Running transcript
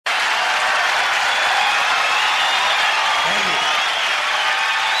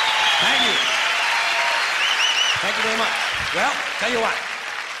Well, tell you what.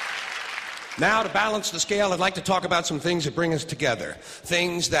 Now, to balance the scale, I'd like to talk about some things that bring us together.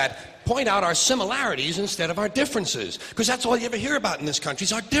 Things that point out our similarities instead of our differences. Because that's all you ever hear about in this country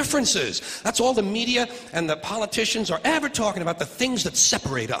is our differences. That's all the media and the politicians are ever talking about, the things that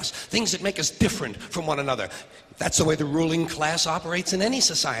separate us, things that make us different from one another. That's the way the ruling class operates in any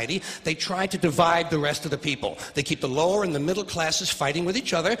society. They try to divide the rest of the people. They keep the lower and the middle classes fighting with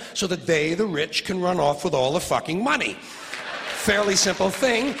each other so that they, the rich, can run off with all the fucking money. Fairly simple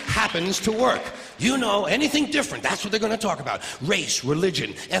thing, happens to work. You know, anything different, that's what they're going to talk about. Race,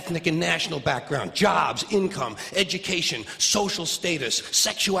 religion, ethnic and national background, jobs, income, education, social status,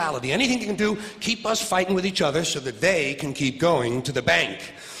 sexuality, anything they can do, keep us fighting with each other so that they can keep going to the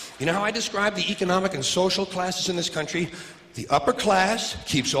bank. You know how I describe the economic and social classes in this country? The upper class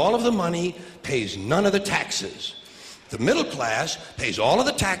keeps all of the money, pays none of the taxes. The middle class pays all of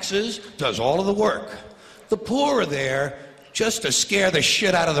the taxes, does all of the work. The poor are there just to scare the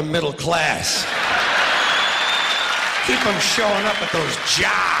shit out of the middle class. Keep them showing up at those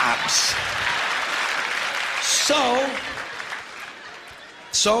jobs.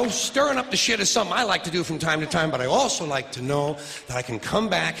 So stirring up the shit is something I like to do from time to time, but I also like to know that I can come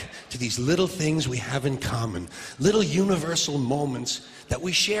back to these little things we have in common, little universal moments that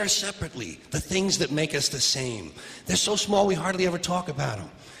we share separately, the things that make us the same. They're so small we hardly ever talk about them.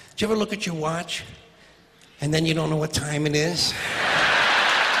 Did you ever look at your watch and then you don't know what time it is?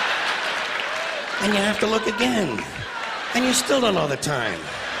 And you have to look again, and you still don't know the time.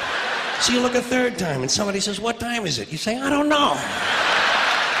 So you look a third time, and somebody says, "What time is it?" You say, "I don't know."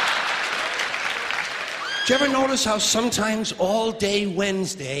 Did you ever notice how sometimes all day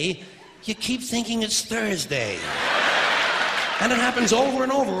Wednesday, you keep thinking it's Thursday? And it happens over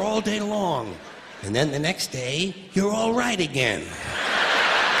and over all day long. And then the next day, you're all right again.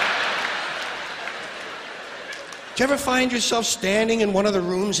 Did you ever find yourself standing in one of the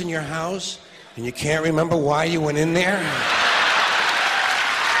rooms in your house and you can't remember why you went in there?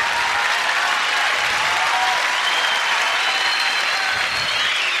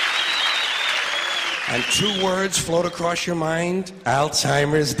 And two words float across your mind: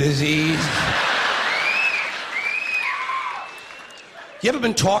 Alzheimer's disease. You ever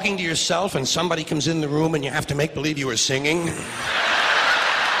been talking to yourself and somebody comes in the room and you have to make believe you were singing?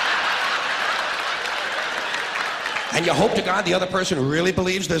 And you hope to God the other person really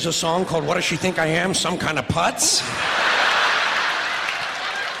believes there's a song called "What Does She Think I Am? Some Kind of Putz?"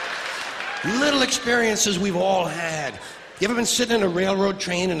 Little experiences we've all had. You ever been sitting in a railroad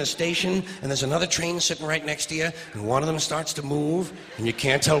train in a station and there's another train sitting right next to you and one of them starts to move and you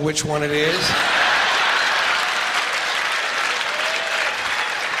can't tell which one it is?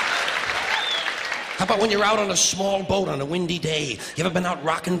 How about when you're out on a small boat on a windy day? You ever been out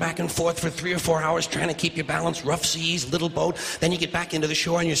rocking back and forth for 3 or 4 hours trying to keep your balance? Rough seas, little boat. Then you get back into the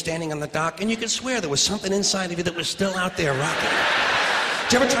shore and you're standing on the dock and you could swear there was something inside of you that was still out there rocking.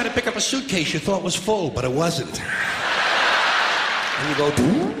 Did you ever try to pick up a suitcase you thought was full, but it wasn't? And you go,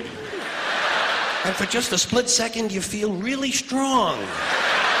 "Doo?" And for just a split second, you feel really strong.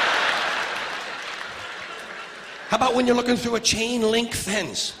 How about when you're looking through a chain link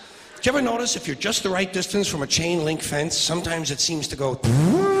fence? Did you ever notice if you're just the right distance from a chain link fence, sometimes it seems to go,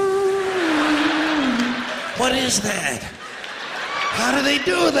 what is that? How do they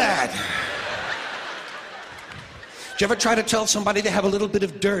do that? Did you ever try to tell somebody they have a little bit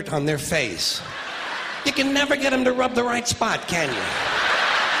of dirt on their face? You can never get them to rub the right spot, can you?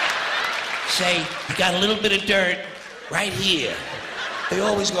 Say, "You got a little bit of dirt right here." They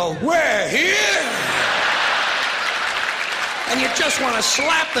always go, "Where? Here?" And you just want to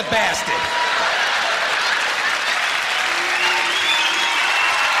slap the bastard.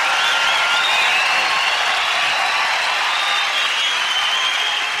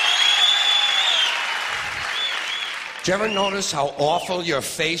 Did you ever notice how awful your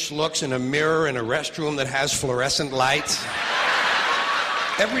face looks in a mirror in a restroom that has fluorescent lights?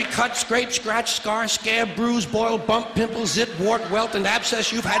 Every cut, scrape, scratch, scar, scab, bruise, boil, bump, pimple, zit, wart, welt, and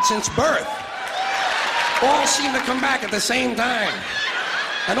abscess you've had since birth all seem to come back at the same time.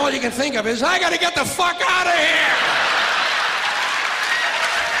 And all you can think of is, "I gotta get the fuck out of here!"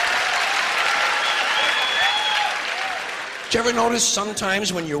 Did you ever notice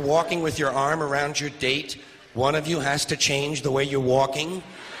sometimes when you're walking with your arm around your date, one of you has to change the way you're walking?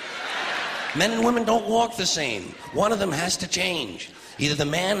 Men and women don't walk the same. One of them has to change. Either the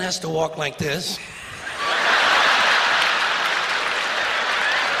man has to walk like this,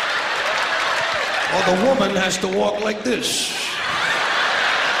 or the woman has to walk like this.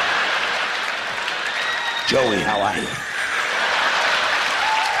 Joey, how are you?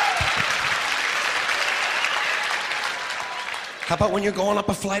 How about when you're going up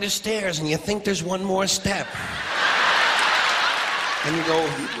a flight of stairs and you think there's one more step? And you go...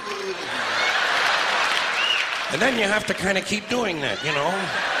 And then you have to kind of keep doing that, you know?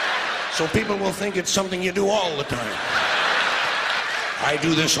 So people will think it's something you do all the time. I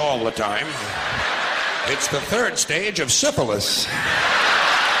do this all the time. It's the third stage of syphilis.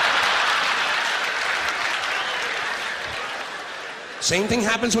 Same thing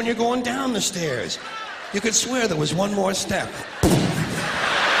happens when you're going down the stairs. You could swear there was one more step.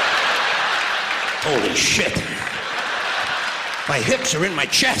 Holy shit. My hips are in my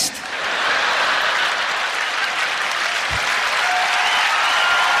chest.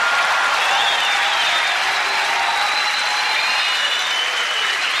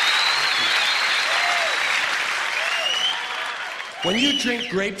 When you drink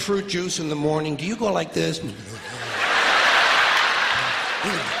grapefruit juice in the morning, do you go like this?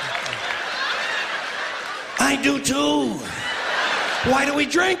 I do too. Why do we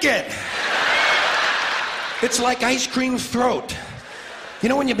drink it? It's like ice cream throat. You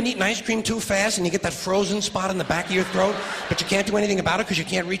know when you've been eating ice cream too fast and you get that frozen spot in the back of your throat, but you can't do anything about it because you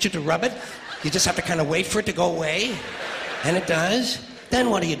can't reach it to rub it? You just have to kind of wait for it to go away. And it does. Then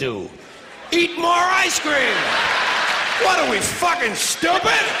what do? Eat more ice cream! What are we, fucking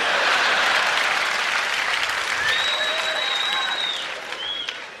stupid?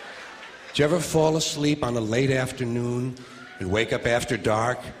 Did you ever fall asleep on a late afternoon and wake up after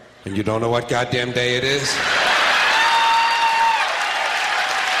dark and you don't know what goddamn day it is?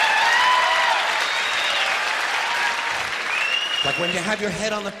 Like when you have your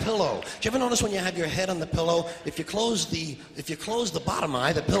head on the pillow. Do you ever notice when you have your head on the pillow, if you close the bottom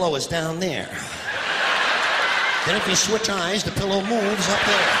eye, the pillow is down there. Then if you switch eyes, the pillow moves up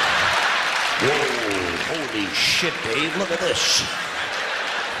there. Whoa, holy shit, Dave, look at this.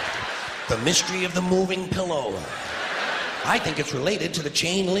 The mystery of the moving pillow. I think it's related to the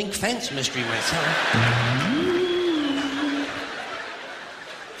chain link fence mystery myself.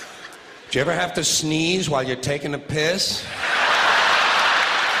 Do you ever have to sneeze while you're taking a piss?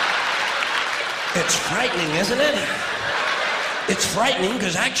 It's frightening, isn't it? It's frightening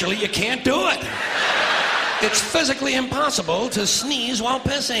because actually you can't do it. It's physically impossible to sneeze while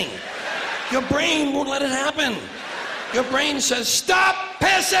pissing. Your brain won't let it happen. Your brain says, stop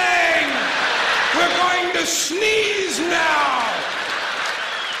pissing! We're going to sneeze now!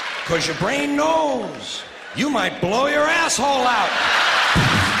 Because your brain knows you might blow your asshole out.